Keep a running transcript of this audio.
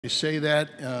I say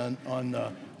that on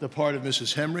the part of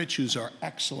Mrs. Hemrich, who's our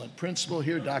excellent principal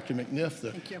here, Dr. McNiff,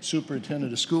 the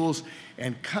superintendent of schools,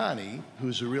 and Connie,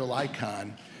 who's a real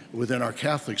icon within our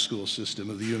Catholic school system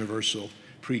of the universal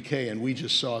pre-K, and we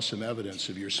just saw some evidence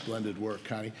of your splendid work,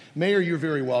 Connie. Mayor, you're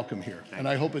very welcome here, and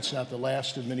I hope it's not the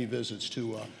last of many visits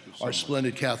to our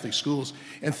splendid Catholic schools.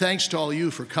 And thanks to all of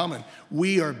you for coming.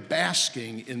 We are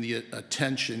basking in the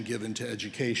attention given to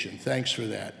education. Thanks for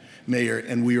that, Mayor,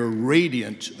 and we are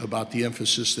radiant about the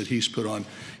emphasis that he's put on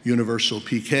universal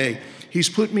PK. He's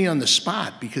put me on the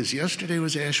spot because yesterday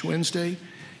was Ash Wednesday,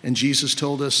 and Jesus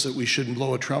told us that we shouldn't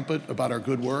blow a trumpet about our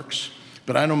good works.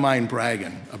 But I don't mind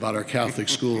bragging about our Catholic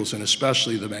schools and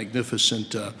especially the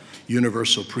magnificent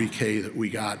universal pre-K that we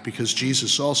got, because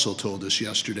Jesus also told us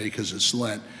yesterday, because it's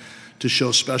Lent, to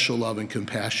show special love and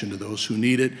compassion to those who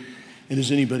need it. And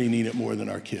does anybody need it more than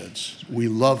our kids? We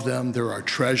love them. They're our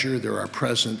treasure. They're our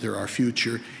present. They're our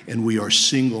future. And we are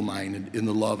single-minded in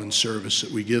the love and service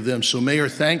that we give them. So, Mayor,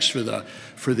 thanks for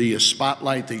the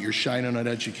spotlight that you're shining on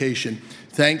education.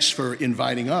 Thanks for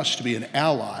inviting us to be an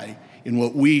ally in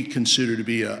what we consider to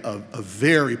be a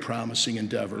very promising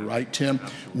endeavor, right, Tim?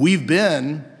 We've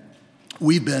been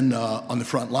on the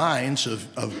front lines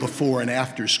of before and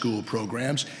after school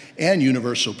programs and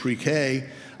universal pre-K.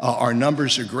 Our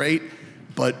numbers are great,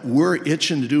 but we're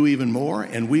itching to do even more,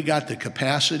 and we got the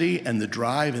capacity and the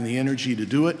drive and the energy to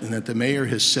do it, and that the mayor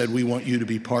has said we want you to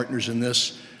be partners in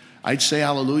this. I'd say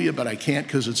hallelujah, but I can't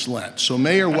because it's Lent. So,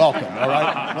 Mayor, welcome, all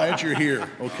right? Glad you're here,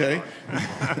 okay?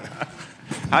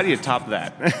 How do you top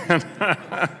that?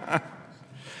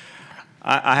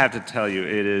 I have to tell you,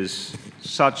 it is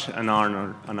such an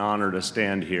honor to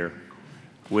stand here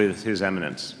with His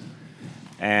Eminence.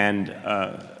 And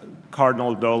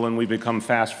Cardinal Dolan, we've become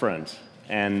fast friends,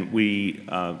 and we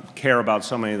care about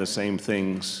so many of the same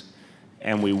things,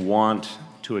 and we want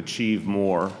to achieve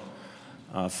more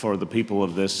for the people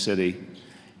of this city.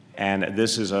 And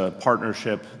this is a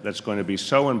partnership that's going to be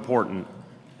so important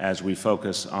as we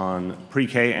focus on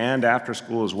pre-K and after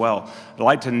school as well. I'd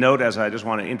like to note, as I just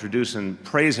want to introduce and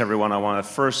praise everyone, I want to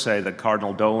first say that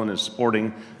Cardinal Dolan is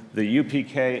sporting the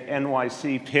UPK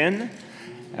NYC pin,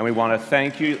 and we want to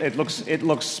thank you. It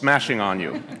looks smashing on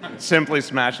you, simply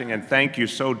smashing, and thank you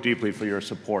so deeply for your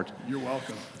support. You're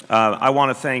welcome. I want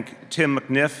to thank Tim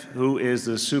McNiff, who is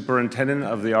the superintendent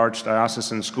of the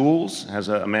Archdiocesan Schools, has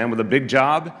a man with a big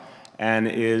job, and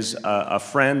is a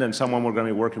friend and someone we're going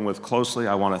to be working with closely.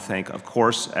 I want to thank, of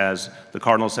course, as the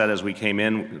Cardinal said as we came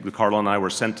in, the Cardinal and I were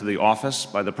sent to the office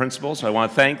by the principal, so I want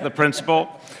to thank the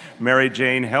principal, Mary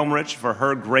Jane Helmrich, for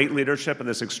her great leadership of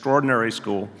this extraordinary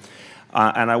school.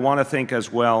 And I want to thank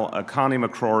as well Connie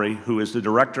McCrory, who is the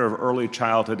Director of Early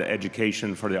Childhood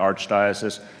Education for the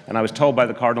Archdiocese, and I was told by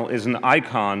the Cardinal is an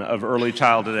icon of early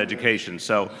childhood education.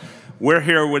 So we're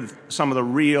here with some of the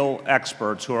real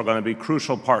experts who are going to be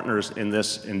crucial partners in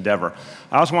this endeavor.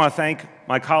 I also want to thank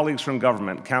my colleagues from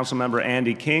government, Councilmember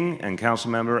Andy King and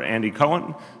Councilmember Andy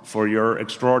Cohen, for your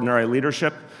extraordinary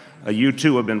leadership. You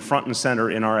two have been front and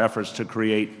center in our efforts to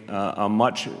create a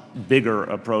much bigger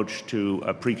approach to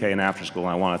pre-K and after school,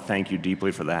 and I want to thank you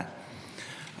deeply for that.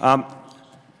 A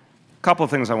couple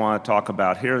of things I want to talk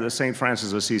about here. The St.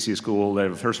 Francis of Assisi School,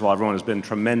 first of all, everyone has been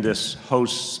tremendous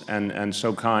hosts and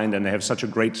so kind, and they have such a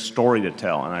great story to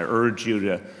tell, and I urge you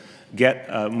to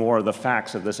get more of the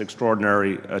facts of this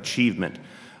extraordinary achievement.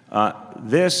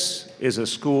 This is a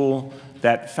school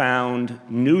that found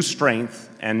new strength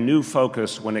and new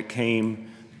focus when it came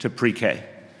to pre-K,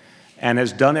 and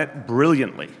has done it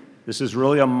brilliantly. This is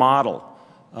really a model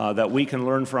that we can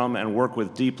learn from and work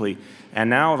with deeply. And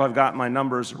now, if I've got my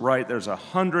numbers right, there's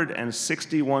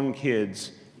 161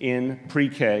 kids in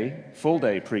pre-K,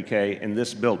 full-day pre-K in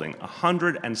this building.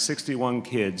 161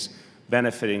 kids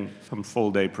benefiting from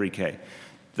full-day pre-K.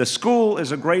 The school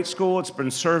is a great school. It's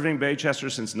been serving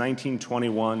Baychester since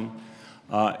 1921.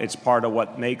 It's part of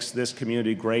what makes this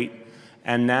community great.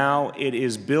 And now it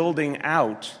is building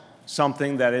out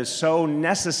something that is so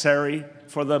necessary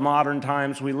for the modern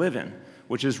times we live in,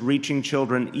 which is reaching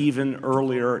children even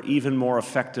earlier, even more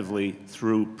effectively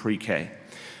through pre-K.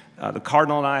 The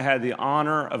Cardinal and I had the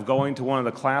honor of going to one of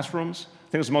the classrooms. I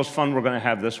think it was the most fun we're going to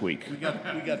have this week. We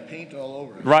got paint all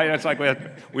over it. Right, it's like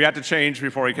we had to change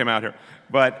before he came out here.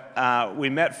 But we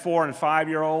met 4- and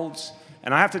 5-year-olds,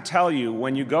 and I have to tell you,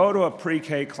 when you go to a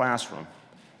pre-K classroom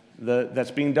that's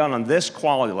being done on this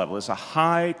quality level, it's a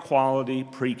high-quality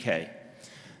pre-K,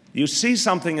 you see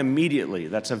something immediately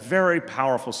that's a very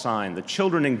powerful sign. The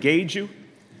children engage you.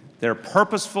 They're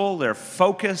purposeful, they're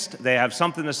focused, they have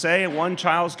something to say. One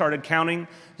child started counting.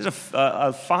 There's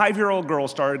a 5-year-old girl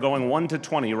started going 1 to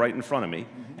 20 right in front of me,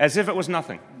 as if it was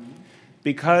nothing.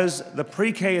 because the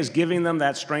pre-K is giving them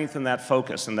that strength and that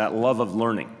focus and that love of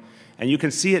learning. And you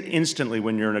can see it instantly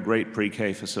when you're in a great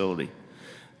pre-K facility.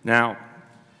 Now,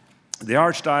 the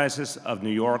Archdiocese of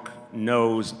New York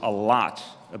knows a lot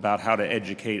about how to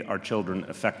educate our children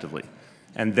effectively.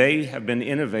 And they have been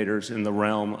innovators in the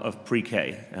realm of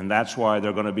pre-K, and that's why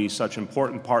they're going to be such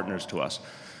important partners to us.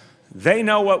 They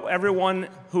know what everyone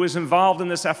who is involved in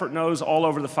this effort knows all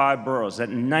over the 5 boroughs, that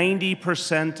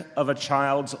 90% of a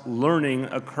child's learning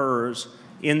occurs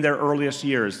in their earliest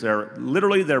years.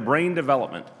 Literally their brain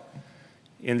development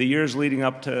in the years leading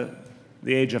up to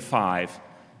the age of 5.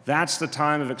 That's the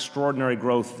time of extraordinary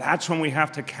growth. That's when we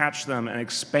have to catch them and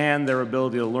expand their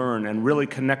ability to learn and really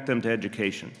connect them to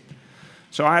education.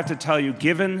 So I have to tell you,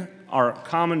 given our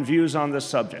common views on this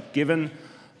subject, given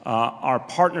our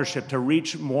partnership to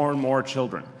reach more and more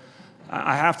children,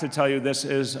 I have to tell you this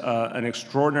is an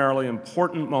extraordinarily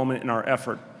important moment in our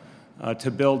effort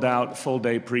to build out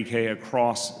full-day pre-K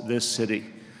across this city.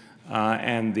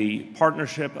 And the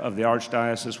partnership of the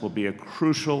Archdiocese will be a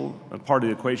crucial part of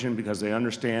the equation because they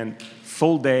understand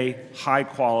full-day,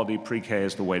 high-quality pre-K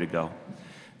is the way to go.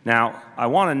 Now, I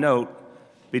want to note,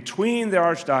 between the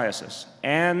Archdiocese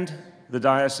and the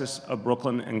Diocese of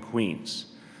Brooklyn and Queens,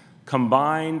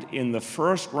 combined in the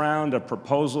first round of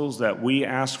proposals that we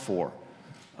asked for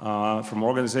from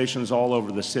organizations all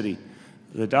over the city,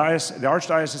 the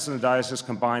Archdiocese and the Diocese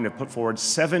combined have put forward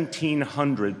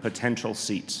 1,700 potential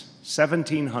seats.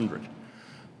 1,700,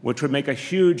 which would make a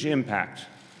huge impact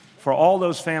for all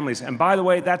those families. And by the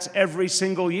way, that's every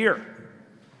single year.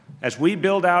 As we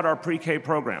build out our pre-K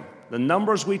program, the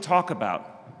numbers we talk about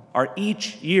are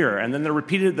each year, and then they're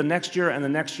repeated the next year and the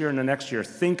next year and the next year.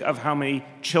 Think of how many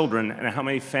children and how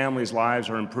many families' lives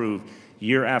are improved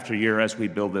year after year as we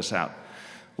build this out.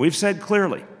 We've said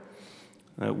clearly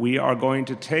that we are going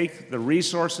to take the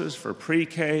resources for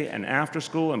pre-K and after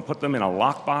school and put them in a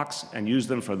lockbox and use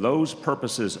them for those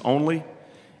purposes only.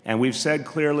 And we've said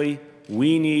clearly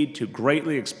we need to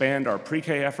greatly expand our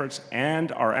pre-K efforts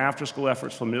and our after-school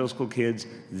efforts for middle school kids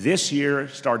this year,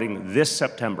 starting this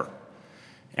September.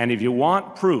 And if you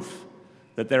want proof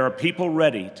that there are people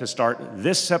ready to start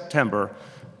this September,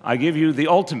 I give you the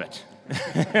ultimate.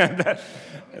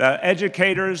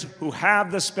 Educators who have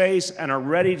the space and are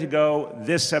ready to go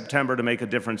this September to make a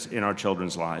difference in our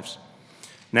children's lives.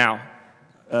 Now,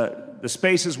 the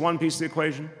space is one piece of the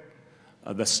equation.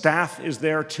 The staff is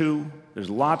there too. There's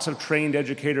lots of trained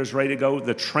educators ready to go.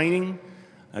 The training,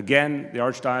 again, the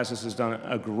Archdiocese has done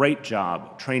a great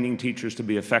job training teachers to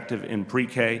be effective in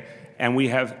pre-K, and we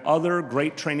have other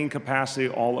great training capacity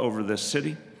all over this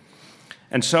city.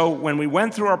 And so when we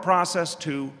went through our process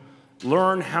to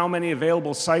learn how many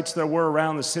available sites there were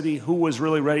around the city, who was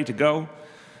really ready to go,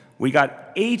 we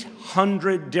got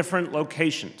 800 different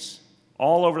locations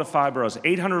all over the 5 boroughs,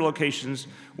 800 locations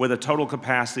with a total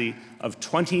capacity of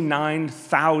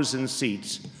 29,000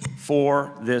 seats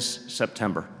for this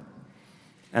September.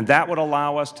 And that would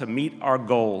allow us to meet our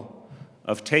goal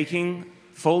of taking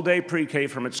full-day pre-K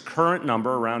from its current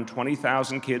number, around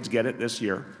 20,000 kids get it this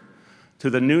year, to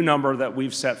the new number that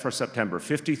we've set for September,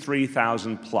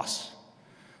 53,000 plus.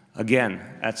 Again,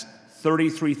 that's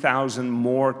 33,000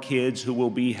 more kids who will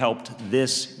be helped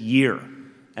this year,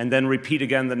 and then repeat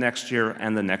again the next year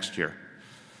and the next year.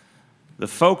 The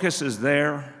focus is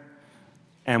there,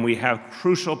 and we have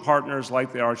crucial partners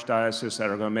like the Archdiocese that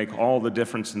are going to make all the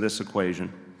difference in this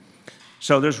equation.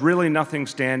 So there's really nothing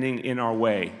standing in our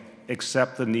way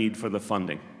except the need for the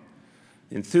funding.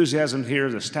 The enthusiasm's here,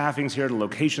 the staffing's here, the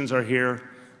locations are here.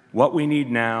 What we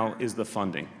need now is the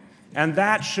funding. And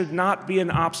that should not be an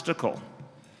obstacle,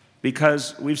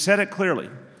 because we've said it clearly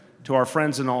to our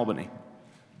friends in Albany.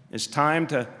 It's time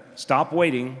to stop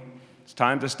waiting. It's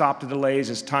time to stop the delays.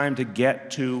 It's time to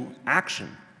get to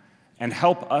action and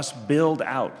help us build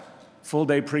out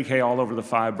full-day pre-K all over the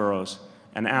 5 boroughs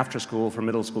and after school for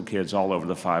middle school kids all over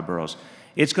the 5 boroughs.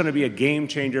 It's going to be a game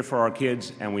changer for our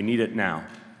kids, and we need it now.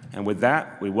 And with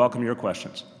that, we welcome your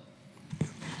questions.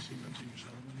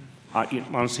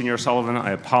 Monsignor Sullivan,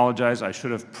 I apologize. I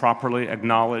should have properly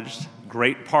acknowledged.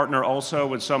 Great partner also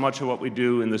with so much of what we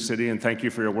do in the city, and thank you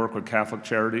for your work with Catholic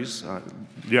Charities.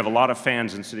 You have a lot of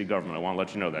fans in city government. I want to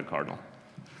let you know that, Cardinal.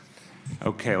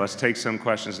 Okay, let's take some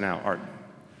questions now. Art.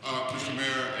 Mr.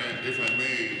 Mayor, and if I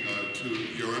may, to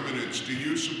Your Eminence, do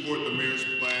you support the mayor's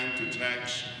plan to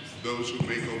tax those who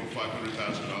make over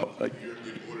 $500,000 a year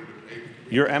in order to pay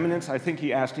for Your Eminence, I think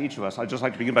he asked each of us. I'd just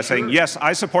like to begin by saying, yes,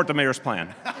 I support the mayor's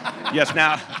plan. Yes,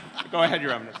 now, go ahead,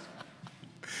 Your Eminence.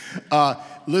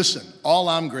 Listen, all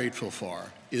I'm grateful for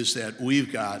is that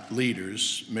we've got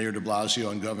leaders, Mayor de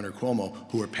Blasio and Governor Cuomo,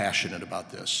 who are passionate about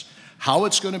this. How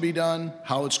it's going to be done,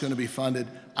 how it's going to be funded,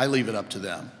 I leave it up to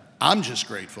them. I'm just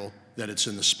grateful that it's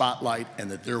in the spotlight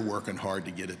and that they're working hard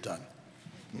to get it done.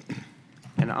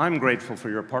 And I'm grateful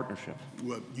for your partnership.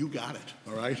 Well, you got it,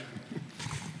 all right?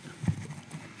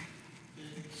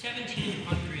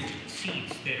 1,700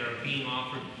 seats that are being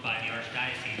offered by the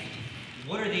Archdiocese,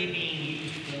 what are they being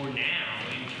used for now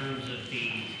in terms of the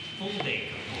full-day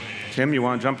component? Tim, you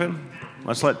want to jump in?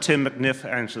 Let's let Tim McNiff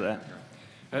answer that.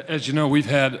 As you know, we've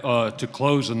had to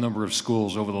close a number of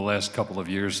schools over the last couple of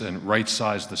years and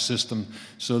right-size the system.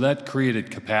 So that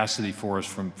created capacity for us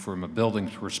from a building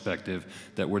perspective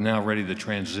that we're now ready to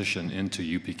transition into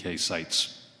UPK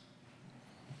sites.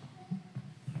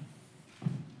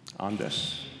 On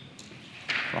this,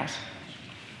 Ross?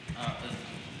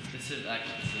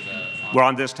 We're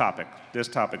on this topic only.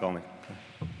 Cardinal,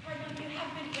 you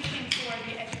have been pushing for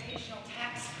the educational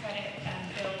tax credit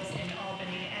bills in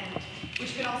Albany, and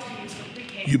which could also be used for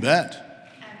pre-K. You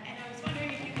bet. And I was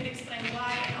wondering if you could explain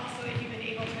why, and also if you've been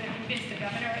able to convince the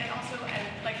governor, and also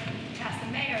I'd like to ask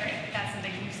the mayor if that's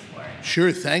something you support.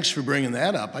 Sure, thanks for bringing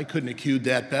that up. I couldn't have cued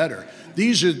that better.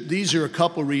 These are a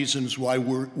couple reasons why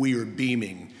we are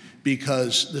beaming,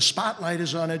 because the spotlight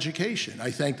is on education.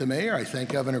 I thank the mayor, I thank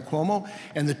Governor Cuomo,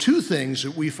 and the two things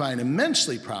that we find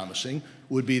immensely promising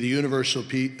would be the universal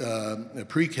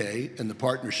pre-K and the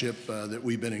partnership that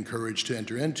we've been encouraged to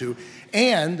enter into,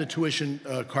 and the tuition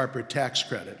carpet tax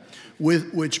credit,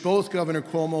 which both Governor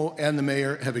Cuomo and the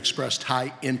mayor have expressed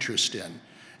high interest in.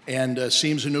 And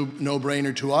seems a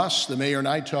no-brainer to us. The mayor and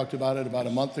I talked about it about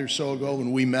a month or so ago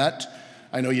when we met.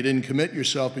 I know you didn't commit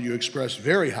yourself, but you expressed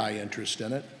very high interest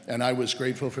in it, and I was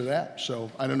grateful for that.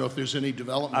 So I don't know if there's any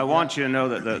development. I want you to know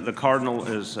that the Cardinal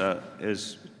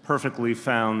is perfectly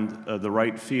found the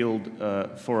right field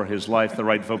for his life, the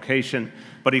right vocation,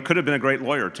 but he could have been a great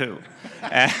lawyer too.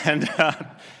 And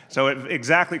so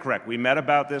exactly correct. We met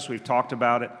about this, we've talked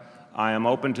about it. I am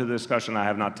open to discussion. I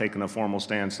have not taken a formal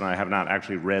stance, and I have not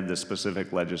actually read the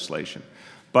specific legislation.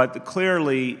 But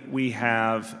clearly, we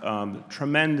have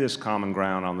tremendous common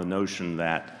ground on the notion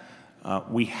that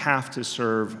we have to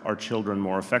serve our children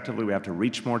more effectively. We have to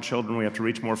reach more children. We have to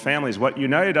reach more families. What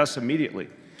united us immediately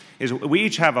is we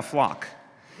each have a flock,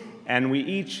 and we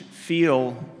each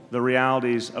feel the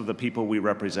realities of the people we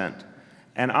represent.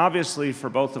 And obviously, for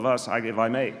both of us, if I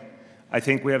may, I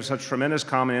think we have such tremendous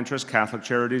common interests. Catholic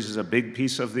Charities is a big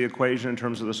piece of the equation in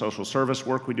terms of the social service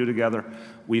work we do together.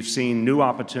 We've seen new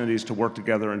opportunities to work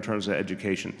together in terms of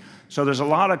education. So there's a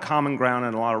lot of common ground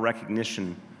and a lot of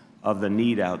recognition of the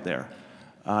need out there.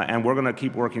 And we're going to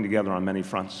keep working together on many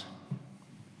fronts.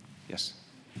 Yes?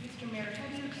 Mr. Mayor,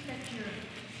 how do you expect your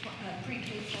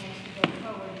pre-K plans to go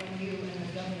forward when you and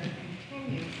the governor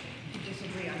continue to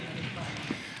disagree on every front?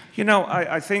 You know,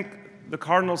 I think the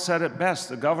Cardinal said it best.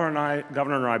 The Governor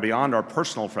and I, beyond our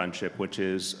personal friendship, which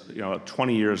is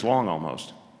 20 years long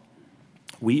almost,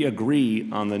 we agree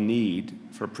on the need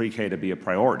for pre-K to be a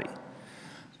priority.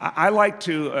 I like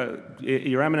to,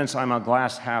 Your Eminence, I'm a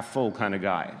glass half full kind of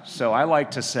guy. So I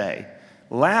like to say,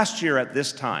 last year at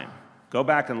this time, go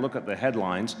back and look at the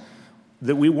headlines,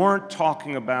 that we weren't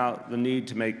talking about the need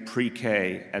to make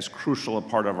pre-K as crucial a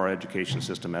part of our education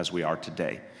system as we are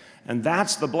today. And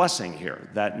that's the blessing here,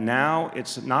 that now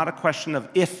it's not a question of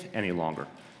if any longer.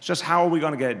 It's just how are we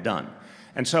going to get it done?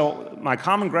 And so my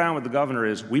common ground with the governor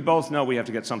is we both know we have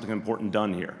to get something important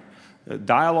done here. The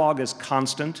dialogue is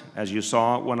constant, as you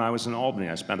saw when I was in Albany.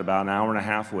 I spent about an hour and a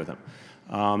half with him.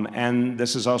 And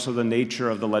this is also the nature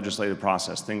of the legislative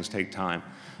process. Things take time.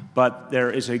 But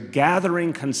there is a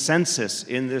gathering consensus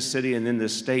in this city and in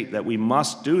this state that we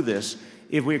must do this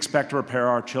if we expect to prepare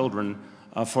our children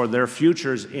for their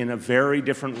futures in a very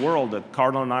different world. The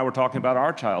Cardinal and I were talking about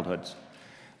our childhoods.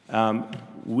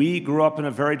 We grew up in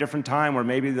a very different time where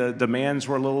maybe the demands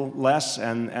were a little less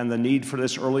and the need for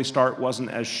this early start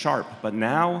wasn't as sharp. But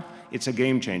now it's a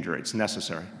game changer. It's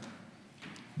necessary.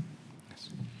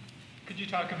 Could you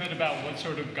talk a bit about what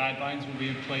sort of guidelines will be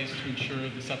in place to ensure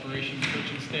the separation of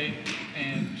church and state?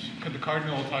 And could the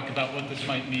Cardinal talk about what this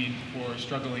might mean for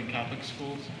struggling Catholic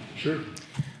schools? Sure.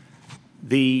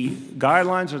 The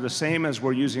guidelines are the same as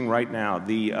we're using right now.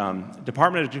 The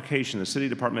Department of Education, the City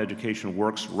Department of Education,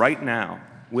 works right now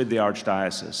with the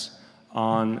Archdiocese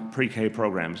on pre-K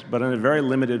programs, but in a very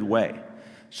limited way.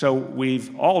 So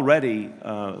we've already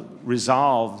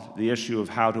resolved the issue of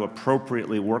how to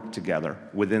appropriately work together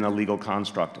within a legal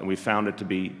construct, and we found it to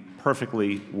be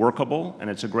perfectly workable, and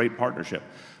it's a great partnership.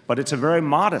 But it's a very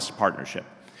modest partnership.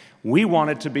 We want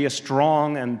it to be a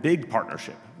strong and big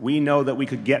partnership. We know that we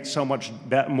could get so much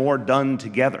more done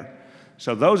together.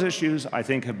 So those issues, I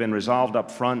think, have been resolved up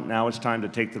front. Now it's time to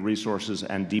take the resources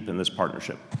and deepen this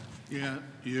partnership. Yeah,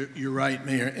 you're right,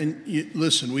 Mayor. And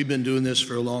listen, we've been doing this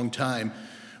for a long time.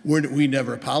 We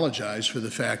never apologize for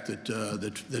the fact that,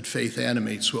 that faith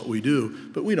animates what we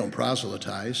do, but we don't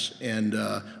proselytize. And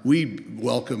we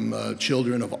welcome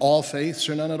children of all faiths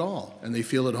or none at all, and they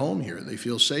feel at home here. They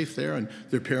feel safe there, and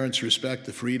their parents respect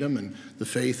the freedom and the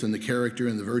faith and the character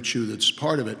and the virtue that's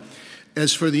part of it.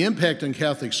 As for the impact on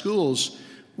Catholic schools,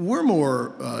 we're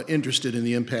more interested in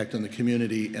the impact on the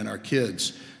community and our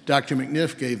kids. Dr.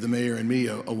 McNiff gave the mayor and me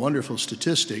a wonderful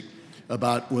statistic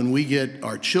about when we get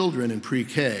our children in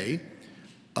pre-K,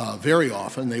 very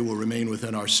often they will remain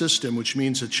within our system, which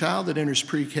means a child that enters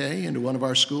pre-K into one of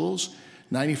our schools,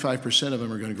 95% of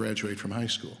them are going to graduate from high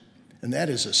school. And that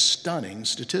is a stunning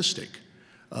statistic,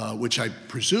 which I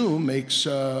presume makes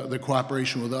the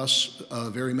cooperation with us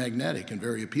very magnetic and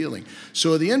very appealing.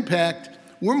 So the impact,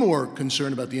 we're more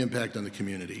concerned about the impact on the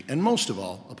community, and most of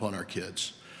all, upon our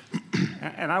kids.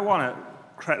 And I want to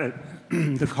credit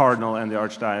the Cardinal and the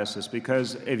Archdiocese,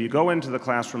 because if you go into the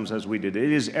classrooms as we did, it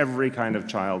is every kind of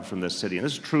child from this city. And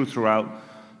this is true throughout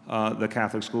the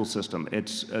Catholic school system.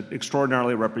 It's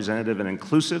extraordinarily representative and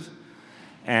inclusive.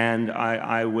 And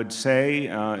I would say,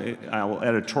 I will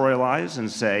editorialize and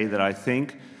say that I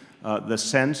think the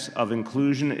sense of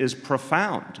inclusion is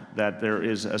profound, that there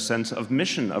is a sense of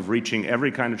mission of reaching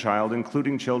every kind of child,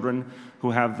 including children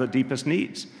who have the deepest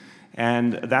needs.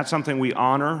 And that's something we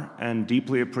honor and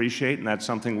deeply appreciate, and that's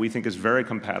something we think is very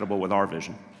compatible with our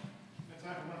vision.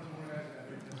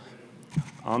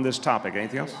 On this topic,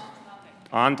 anything else?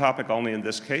 On topic only in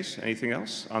this case. Anything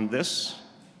else on this?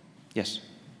 Yes.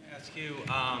 I ask you,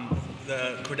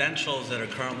 the credentials that are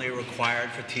currently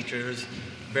required for teachers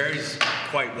varies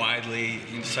quite widely,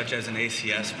 such as in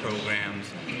ACS programs.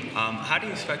 How do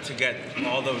you expect to get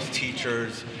all those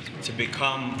teachers to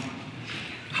become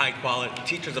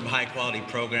teachers of high-quality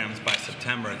programs by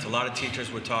September? It's a lot of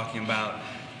teachers we're talking about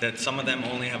that some of them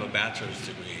only have a bachelor's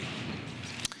degree.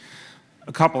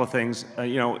 A couple of things.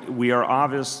 You know, we are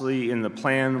obviously in the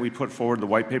plan we put forward, the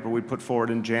white paper we put forward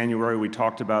in January, we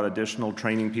talked about additional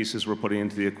training pieces we're putting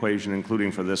into the equation,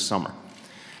 including for this summer,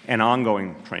 and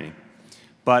ongoing training.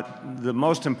 But the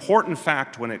most important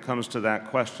fact when it comes to that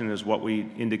question is what we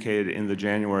indicated in the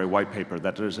January white paper,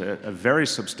 that there's a very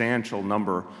substantial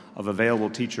number of available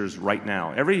teachers right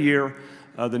now. Every year,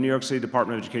 the New York City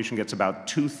Department of Education gets about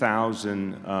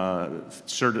 2,000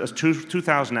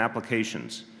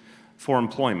 applications for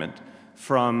employment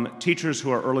from teachers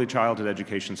who are early childhood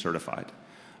education certified.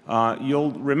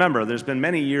 You'll remember there's been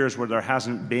many years where there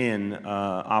hasn't been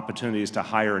opportunities to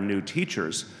hire new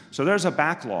teachers. So there's a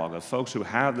backlog of folks who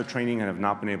have the training and have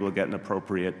not been able to get an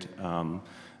appropriate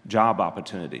job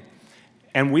opportunity.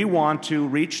 And we want to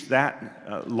reach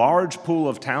that large pool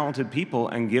of talented people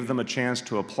and give them a chance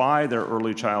to apply their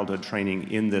early childhood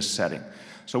training in this setting.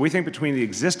 So we think between the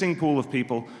existing pool of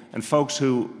people and folks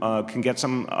who can get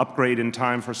some upgrade in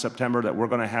time for September, that we're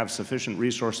going to have sufficient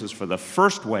resources for the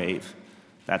first wave.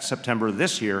 That's September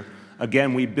this year.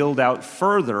 Again, we build out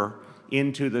further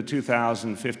into the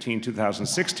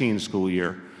 2015-2016 school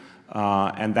year,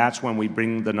 and that's when we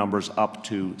bring the numbers up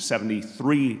to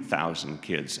 73,000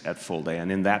 kids at full day.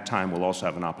 And in that time, we'll also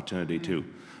have an opportunity to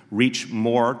reach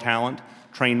more talent,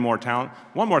 train more talent.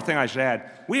 One more thing I should add,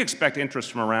 we expect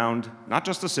interest from around not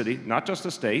just the city, not just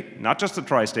the state, not just the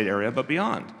tri-state area, but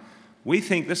beyond. We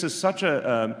think this is such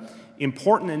an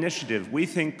important initiative. We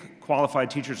think qualified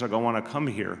teachers are going to want to come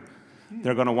here.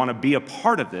 They're going to want to be a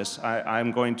part of this.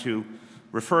 I'm going to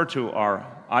refer to our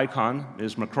icon,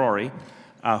 Ms. McCrory,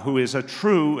 who is a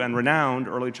true and renowned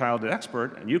early childhood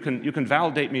expert, and you can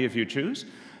validate me if you choose,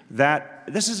 that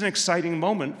this is an exciting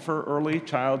moment for early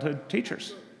childhood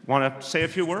teachers. Want to say a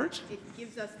few words? It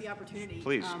gives us the opportunity.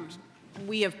 Please.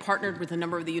 We have partnered with a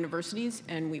number of the universities,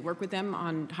 and we work with them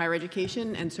on higher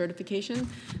education and certification.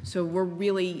 So we're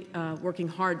really working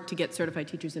hard to get certified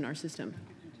teachers in our system.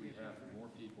 We have more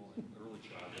people in early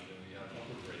childhood than we have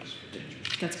upper grades for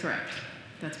teachers. That's correct.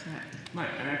 That's correct. Right,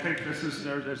 and I think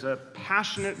there's a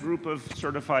passionate group of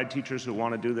certified teachers who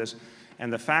want to do this, and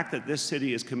the fact that this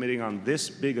city is committing on this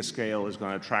big a scale is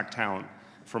going to attract talent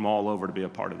from all over to be a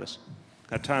part of this.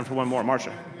 Got time for one more,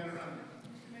 Marcia.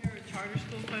 Charter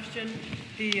school question.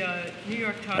 The New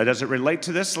York Times. Does it relate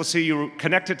to this? Let's see you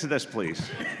connect it to this, please.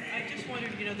 I just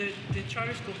wondered, you know, the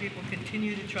charter school people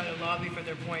continue to try to lobby for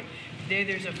their point. Today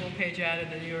there's a full-page ad in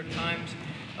the New York Times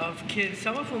of kids,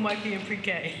 some of whom might be in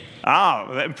pre-K.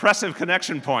 Ah, impressive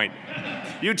connection point.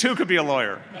 You too could be a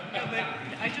lawyer. Yeah, but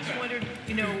I just wondered,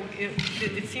 you know,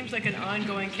 it seems like an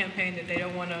ongoing campaign that they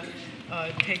don't want to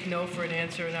take no for an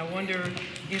answer, and I wonder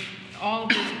if all of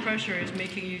this pressure is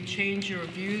making you change your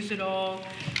views at all,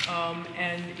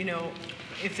 and, you know,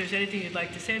 if there's anything you'd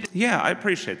like to say. Yeah, I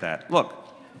appreciate that. Look.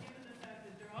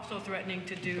 They're also threatening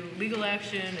to do legal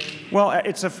action. And Well,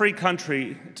 it's a free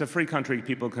country. It's a free country.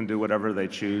 People can do whatever they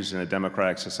choose in a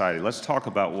democratic society. Let's talk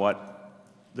about what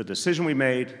the decision we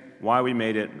made, why we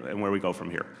made it, and where we go from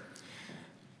here.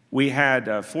 We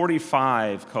had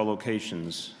 45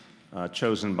 co-locations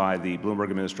chosen by the Bloomberg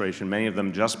administration, many of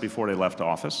them just before they left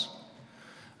office.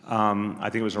 I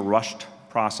think it was a rushed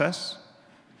process.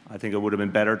 I think it would have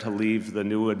been better to leave the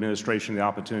new administration the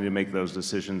opportunity to make those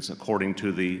decisions according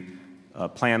to the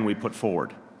plan we put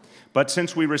forward. But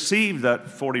since we received the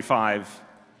 45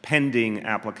 pending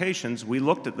applications, we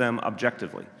looked at them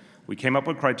objectively. We came up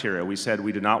with criteria. We said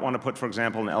we did not want to put, for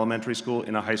example, an elementary school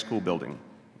in a high school building.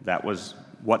 That was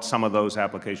what some of those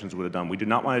applications would have done. We did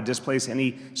not want to displace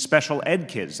any special ed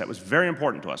kids. That was very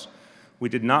important to us. We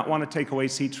did not want to take away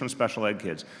seats from special ed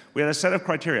kids. We had a set of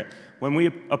criteria. When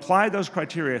we applied those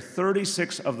criteria,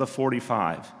 36 of the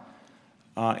 45,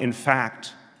 in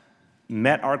fact,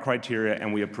 met our criteria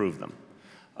and we approved them.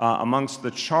 Amongst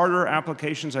the charter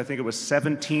applications, I think it was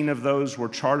 17 of those were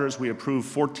charters. We approved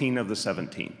 14 of the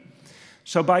 17.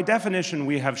 So by definition,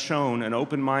 we have shown an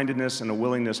open-mindedness and a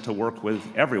willingness to work with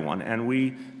everyone, and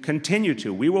we continue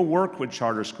to. We will work with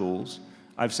charter schools.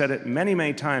 I've said it many,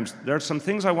 many times. There are some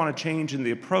things I want to change in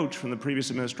the approach from the previous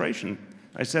administration.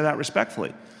 I say that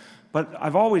respectfully. But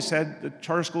I've always said that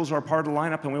charter schools are a part of the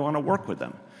lineup and we want to work with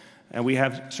them. And we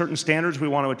have certain standards we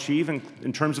want to achieve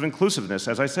in terms of inclusiveness.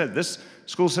 As I said, this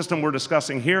school system we're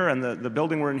discussing here and the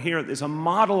building we're in here is a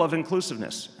model of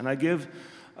inclusiveness. And I give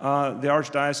the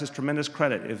Archdiocese tremendous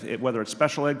credit, whether it's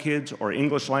special ed kids or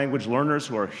English language learners,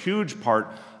 who are a huge part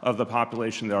of the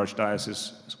population the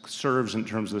Archdiocese serves in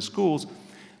terms of the schools.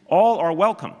 All are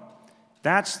welcome.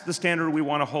 That's the standard we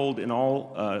want to hold in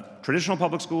all traditional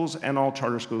public schools and all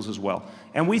charter schools as well.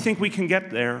 And we think we can get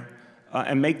there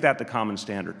and make that the common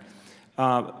standard.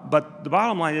 But the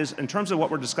bottom line is, in terms of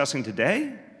what we're discussing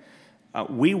today,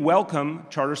 we welcome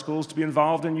charter schools to be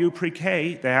involved in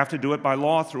pre-K. They have to do it by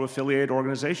law through affiliated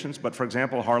organizations. But for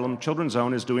example, Harlem Children's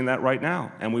Zone is doing that right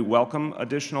now. And we welcome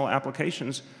additional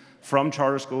applications from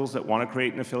charter schools that want to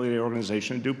create an affiliated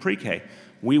organization and do pre-K.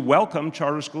 We welcome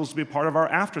charter schools to be part of our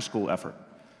after-school effort.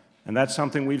 And that's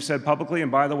something we've said publicly.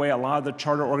 And by the way, a lot of the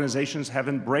charter organizations have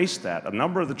embraced that. A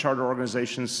number of the charter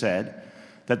organizations said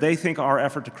that they think our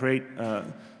effort to create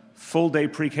full-day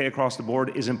pre-K across the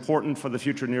board is important for the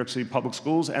future of New York City public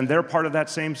schools, and they're part of that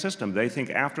same system. They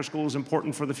think after-school is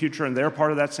important for the future, and they're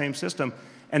part of that same system.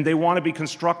 And they want to be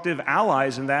constructive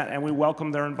allies in that, and we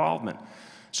welcome their involvement.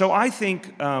 So I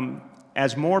think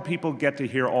as more people get to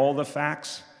hear all the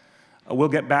facts, we'll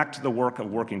get back to the work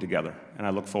of working together, and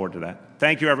I look forward to that.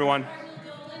 Thank you, everyone.